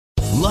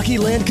Lucky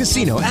Land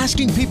Casino,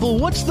 asking people,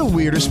 what's the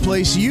weirdest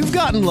place you've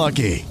gotten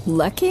lucky?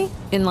 Lucky?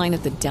 In line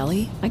at the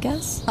deli, I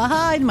guess?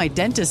 Aha, in my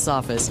dentist's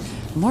office.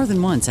 More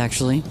than once,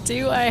 actually.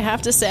 Do I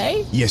have to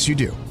say? Yes, you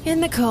do. In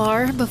the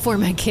car before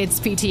my kids'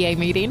 PTA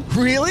meeting.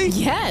 Really?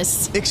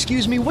 Yes.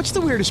 Excuse me, what's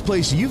the weirdest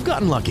place you've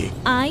gotten lucky?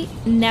 I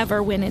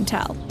never win and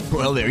tell.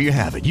 Well, there you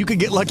have it. You can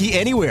get lucky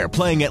anywhere,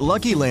 playing at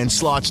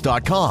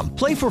LuckyLandSlots.com.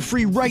 Play for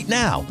free right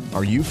now.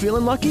 Are you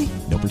feeling lucky?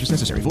 No purchase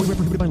necessary. Void where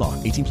prohibited by law.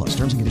 18 plus.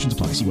 Terms and conditions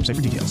apply. See website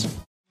for details.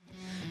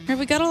 All right,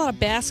 we got a lot of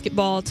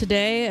basketball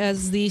today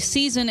as the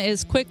season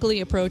is quickly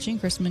approaching.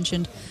 Chris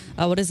mentioned,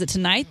 what is it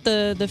tonight?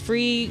 The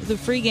free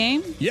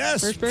game?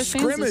 Yes. First Burst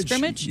fans, scrimmage. the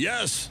scrimmage?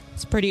 Yes.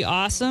 It's pretty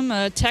awesome.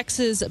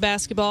 Texas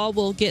basketball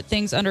will get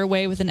things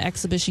underway with an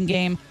exhibition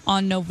game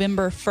on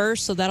November 1st,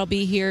 so that'll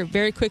be here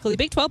very quickly.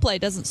 Big 12 play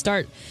doesn't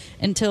start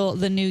until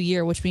the new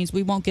year, which means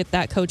we won't get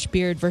that Coach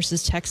Beard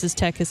versus Texas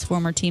Tech, his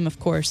former team, of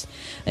course,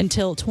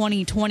 until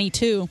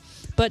 2022.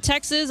 But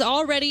Texas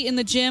already in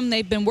the gym.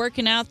 They've been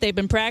working out. They've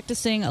been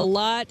practicing a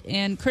lot.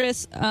 And,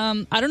 Chris,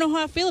 I don't know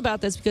how I feel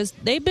about this because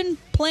they've been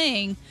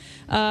playing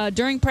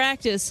during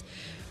practice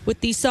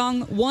with the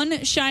song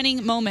One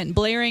Shining Moment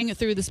blaring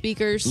through the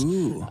speakers.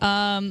 Ooh.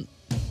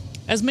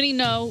 As many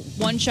know,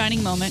 One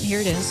Shining Moment, here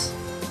it is.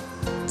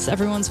 It's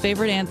everyone's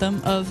favorite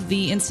anthem of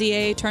the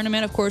NCAA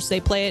tournament. Of course,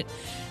 they play it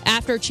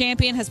after a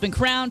champion has been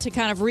crowned to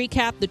kind of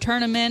recap the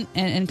tournament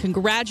and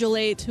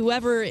congratulate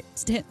whoever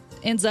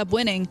ends up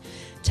winning.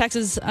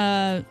 Texas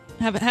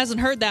hasn't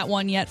heard that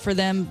one yet for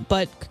them,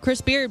 but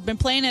Chris Beard been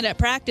playing it at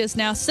practice.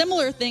 Now,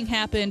 similar thing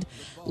happened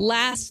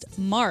last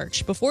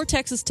March. Before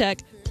Texas Tech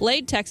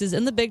played Texas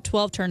in the Big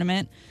 12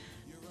 tournament,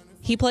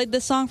 he played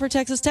this song for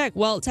Texas Tech.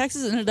 Well,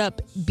 Texas ended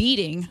up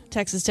beating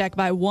Texas Tech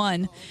by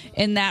 1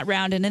 in that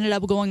round and ended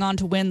up going on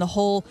to win the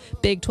whole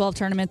Big 12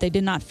 tournament. They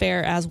did not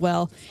fare as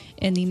well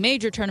in the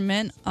major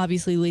tournament,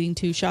 obviously leading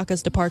to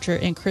Shaka's departure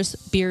and Chris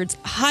Beard's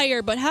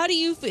hire. But how do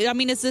you feel? I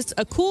mean, is this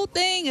a cool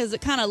thing? Is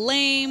it kind of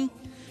lame?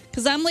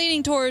 Because I'm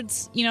leaning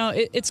towards,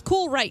 it's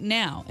cool right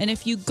now. And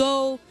if you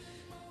go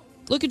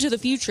look into the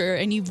future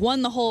and you've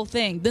won the whole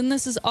thing, then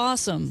this is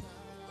awesome.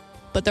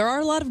 But there are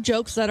a lot of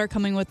jokes that are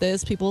coming with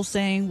this. People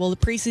saying, well, the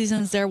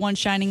preseason is their one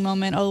shining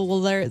moment. Oh, well,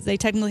 they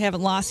technically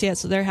haven't lost yet,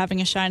 so they're having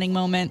a shining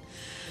moment.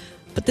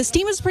 But this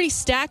team is pretty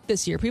stacked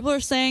this year. People are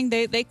saying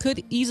they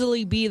could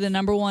easily be the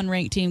number 1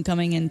 ranked team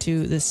coming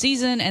into this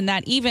season, and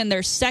that even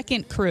their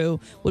second crew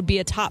would be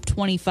a top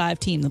 25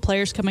 team. The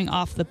players coming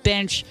off the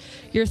bench.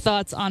 Your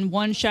thoughts on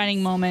one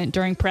shining moment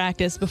during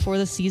practice before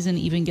the season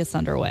even gets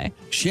underway?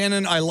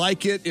 Shannon, I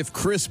like it. If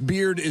Chris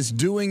Beard is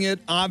doing it,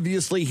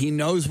 obviously he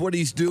knows what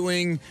he's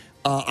doing.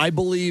 I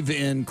believe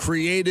in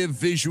creative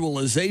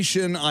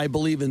visualization. I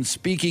believe in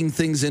speaking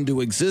things into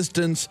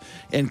existence.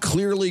 And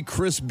clearly,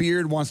 Chris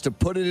Beard wants to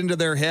put it into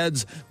their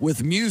heads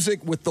with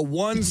music, with the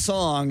one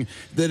song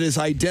that is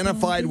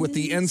identified with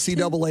the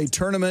NCAA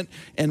tournament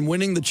and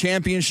winning the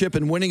championship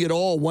and winning it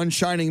all, one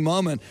shining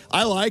moment.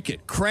 I like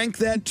it. Crank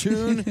that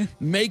tune,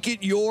 make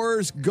it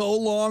yours, go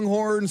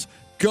Longhorns,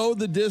 go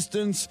the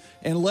distance,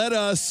 and let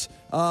us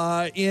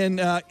in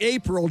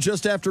April,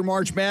 just after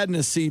March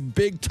Madness, see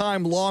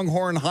big-time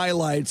Longhorn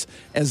highlights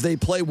as they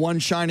play One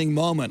Shining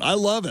Moment. I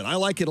love it. I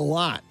like it a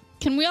lot.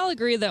 Can we all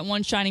agree that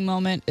One Shining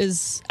Moment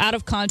is out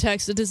of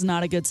context? It is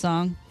not a good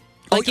song.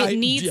 Like, it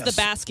needs the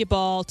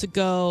basketball to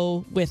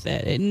go with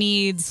it. It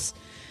needs,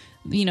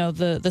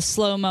 the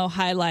slow-mo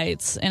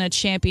highlights and a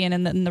champion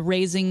and the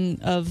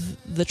raising of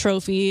the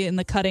trophy and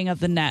the cutting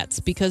of the nets.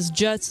 Because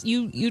just,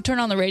 you turn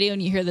on the radio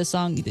and you hear this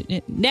song,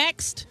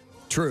 next.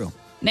 True.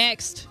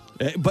 Next.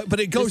 But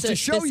it goes to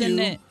show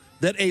you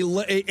that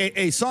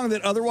a song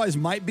that otherwise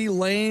might be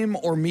lame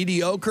or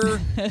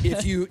mediocre,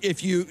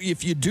 if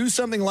you do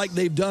something like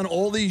they've done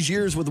all these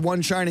years with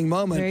One Shining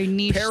Moment,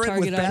 pair it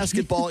with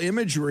basketball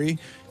imagery,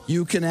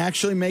 you can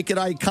actually make it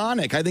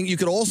iconic. I think you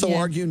could also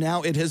argue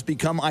now it has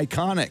become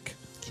iconic.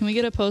 Can we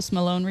get a Post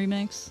Malone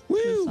remix for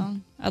the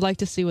song? I'd like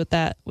to see what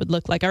that would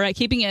look like. All right,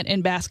 keeping it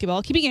in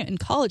basketball, keeping it in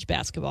college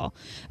basketball.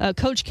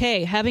 Coach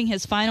K having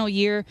his final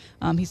year.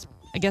 I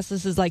guess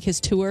this is like his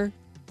tour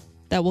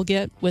that we'll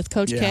get with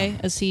Coach K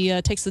as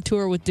he takes the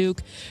tour with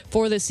Duke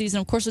for this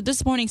season. Of course, a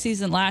disappointing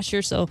season last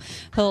year, so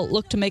he'll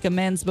look to make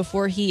amends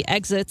before he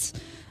exits.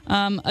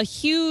 A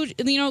huge,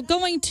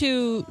 going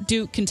to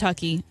Duke,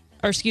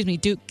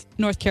 Duke,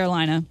 North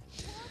Carolina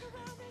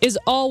is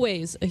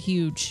always a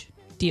huge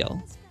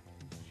deal.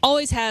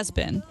 Always has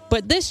been.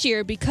 But this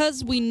year,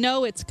 because we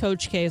know it's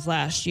Coach K's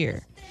last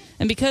year,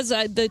 and because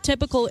the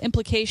typical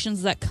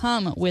implications that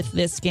come with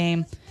this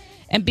game,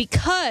 and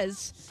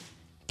because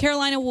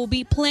Carolina will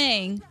be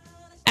playing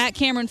at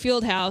Cameron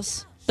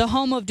Fieldhouse, the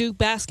home of Duke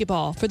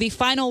basketball, for the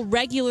final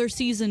regular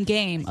season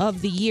game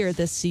of the year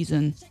this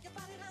season.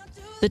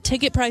 The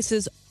ticket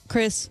prices,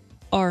 Chris,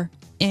 are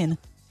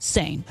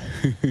insane.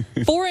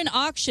 For an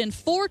auction,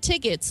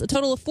 a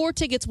total of 4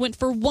 tickets went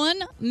for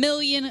 $1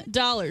 million.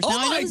 Now,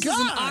 I know this is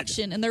an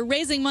auction, and they're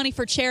raising money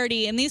for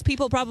charity, and these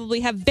people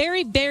probably have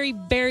very, very,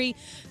 very,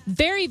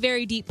 very,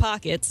 very deep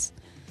pockets.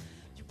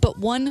 But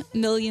 $1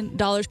 million,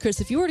 Chris,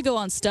 if you were to go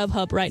on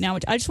StubHub right now,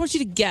 I just want you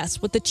to guess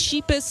what the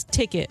cheapest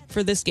ticket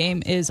for this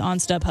game is on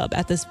StubHub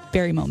at this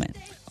very moment.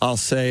 I'll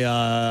say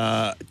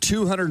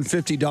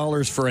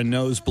 $250 for a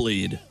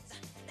nosebleed.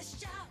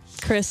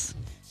 Chris,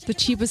 the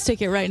cheapest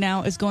ticket right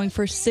now is going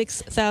for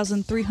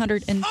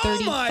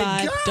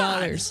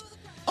 $6,335.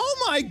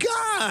 Oh my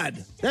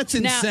God! That's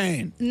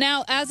insane.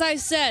 Now, as I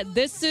said,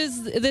 this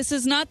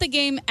is not the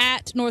game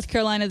at North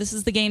Carolina. This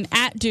is the game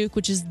at Duke,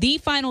 which is the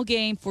final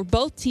game for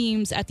both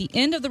teams at the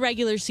end of the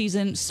regular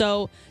season.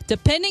 So,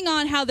 depending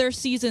on how their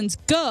seasons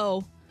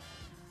go,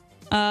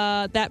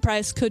 that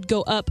price could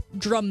go up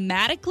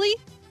dramatically,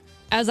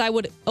 as I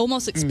would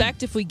almost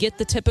expect if we get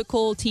the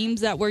typical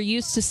teams that we're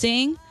used to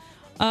seeing.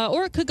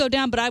 Or it could go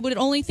down, but I would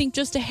only think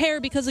just a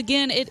hair because,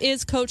 again, it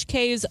is Coach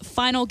K's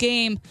final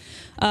game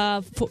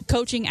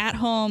coaching at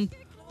home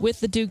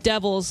with the Duke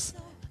Devils.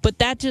 But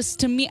that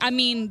just, to me, I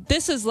mean,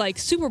 this is like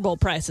Super Bowl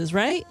prices,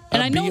 right?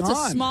 And I know it's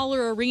a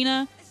smaller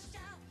arena,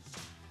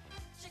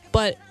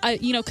 but,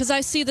 because I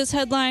see this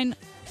headline,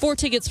 4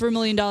 tickets for $1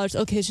 million.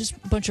 Okay, it's just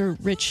a bunch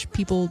of rich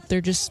people. They're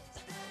just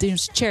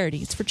charity.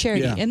 It's for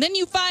charity. Yeah. And then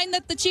you find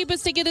that the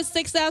cheapest ticket is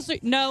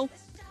 $6,000.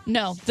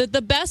 No,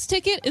 the best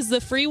ticket is the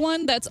free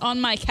one that's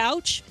on my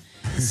couch,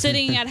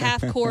 sitting at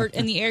half court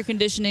in the air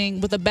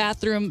conditioning with a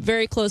bathroom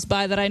very close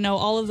by that I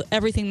know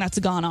everything that's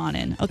gone on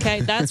in.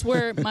 Okay, that's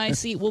where my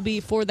seat will be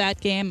for that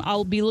game.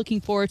 I'll be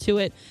looking forward to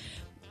it.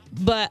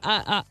 But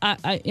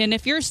and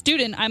if you're a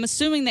student, I'm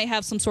assuming they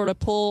have some sort of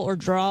pull or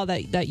draw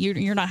that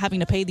you're not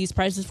having to pay these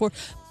prices for.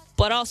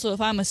 But also,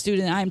 if I'm a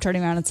student, I'm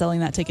turning around and selling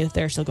that ticket if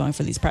they're still going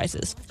for these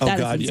prices. That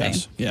is insane.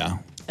 Yes, yeah.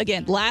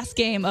 Again, last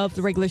game of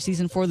the regular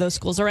season for those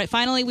schools. All right,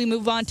 finally, we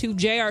move on to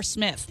J.R.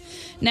 Smith.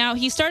 Now,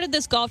 he started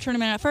this golf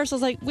tournament. At first, I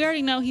was like, we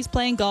already know he's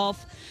playing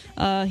golf.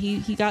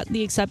 He got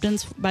the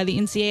acceptance by the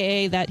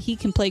NCAA that he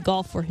can play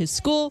golf for his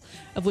school,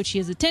 of which he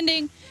is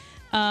attending.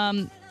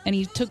 And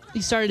he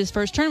started his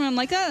first tournament. I'm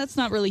like, that's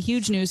not really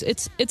huge news.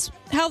 It's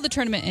how the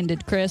tournament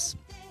ended, Chris.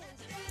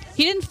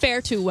 He didn't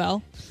fare too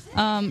well,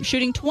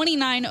 shooting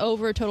 29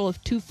 over a total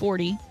of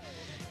 240.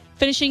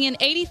 Finishing in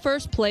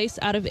 81st place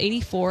out of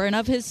 84, and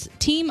of his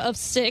team of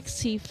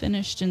 6, he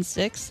finished in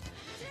 6th.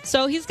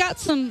 So he's got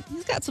some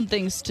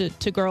things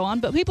to grow on,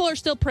 but people are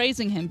still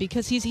praising him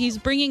because he's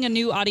bringing a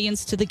new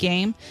audience to the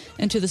game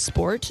and to the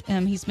sport.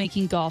 He's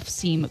making golf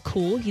seem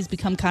cool. He's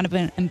become kind of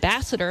an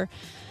ambassador.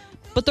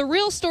 But the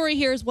real story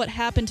here is what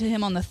happened to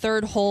him on the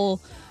third hole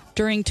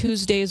during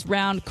Tuesday's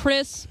round.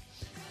 Chris,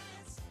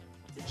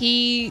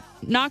 he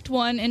knocked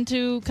one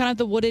into kind of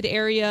the wooded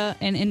area,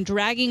 and in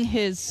dragging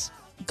his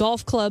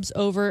golf clubs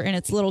over in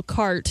its little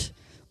cart,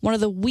 one of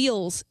the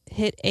wheels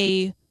hit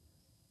a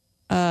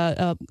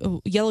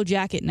yellow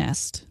jacket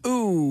nest.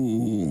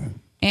 Ooh.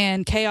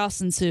 And chaos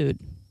ensued.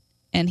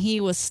 And he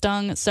was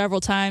stung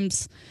several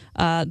times.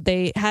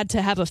 They had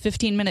to have a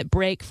 15-minute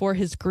break for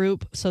his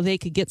group so they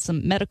could get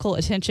some medical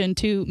attention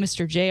to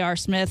Mr. J.R.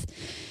 Smith.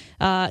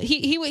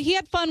 He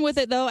had fun with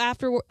it, though,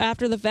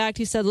 after the fact.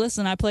 He said,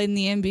 listen, I played in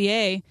the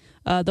NBA.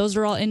 Those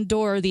are all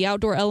indoor. The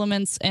outdoor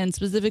elements and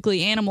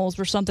specifically animals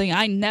were something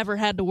I never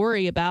had to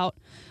worry about.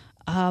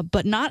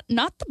 But not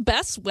the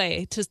best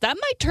way. That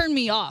might turn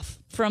me off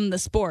from the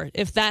sport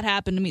if that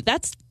happened to me.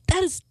 That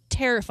is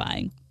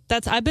terrifying.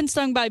 I've been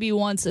stung by a bee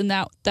once, and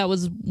that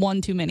was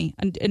one too many.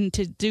 And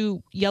to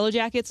do yellow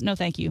jackets, no,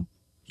 thank you.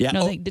 Yeah.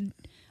 No,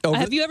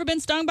 have you ever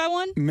been stung by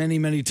one? Many,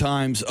 many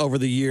times over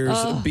the years.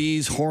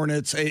 Bees,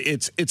 hornets.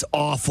 It's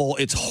awful.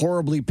 It's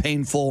horribly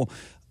painful.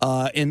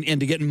 And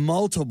to get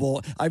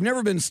multiple, I've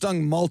never been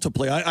stung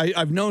multiply.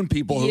 I've known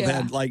people who've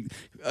had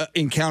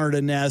encountered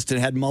a nest and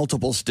had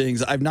multiple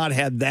stings. I've not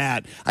had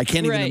that. I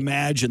can't even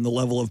imagine the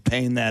level of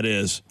pain that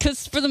is.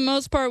 Because for the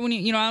most part,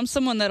 when I'm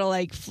someone that'll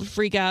like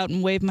freak out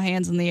and wave my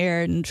hands in the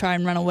air and try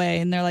and run away,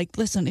 and they're like,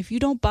 "Listen, if you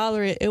don't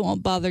bother it, it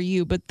won't bother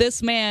you." But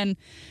this man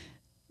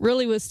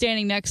really was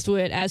standing next to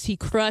it as he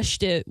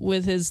crushed it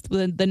with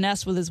the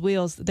nest with his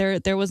wheels.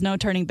 There was no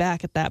turning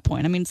back at that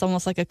point. I mean, it's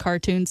almost like a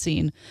cartoon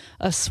scene,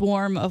 a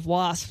swarm of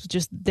wasps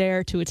just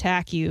there to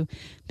attack you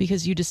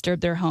because you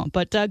disturbed their home.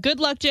 But good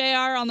luck,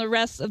 JR, on the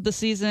rest of the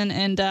season,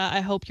 and I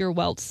hope your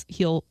welts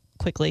heal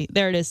quickly.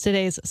 There it is,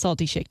 today's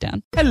Salty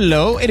Shakedown.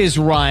 Hello, it is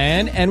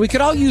Ryan, and we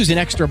could all use an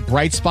extra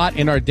bright spot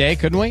in our day,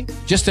 couldn't we?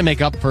 Just to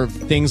make up for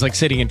things like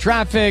sitting in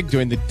traffic,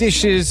 doing the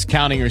dishes,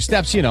 counting your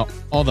steps,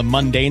 all the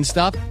mundane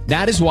stuff.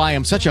 That is why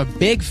I'm such a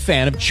big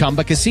fan of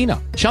Chumba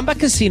Casino. Chumba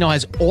Casino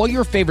has all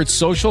your favorite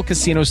social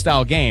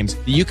casino-style games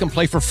that you can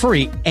play for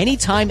free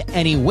anytime,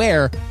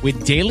 anywhere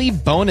with daily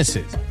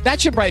bonuses. That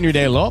should brighten your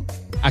day a little.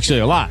 Actually,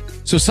 a lot.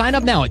 So sign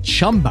up now at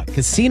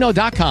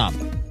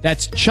ChumbaCasino.com.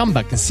 That's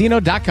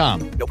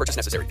ChumbaCasino.com. No purchase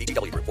necessary.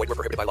 VGW Group. Void where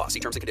prohibited by law. See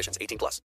terms and conditions. 18+.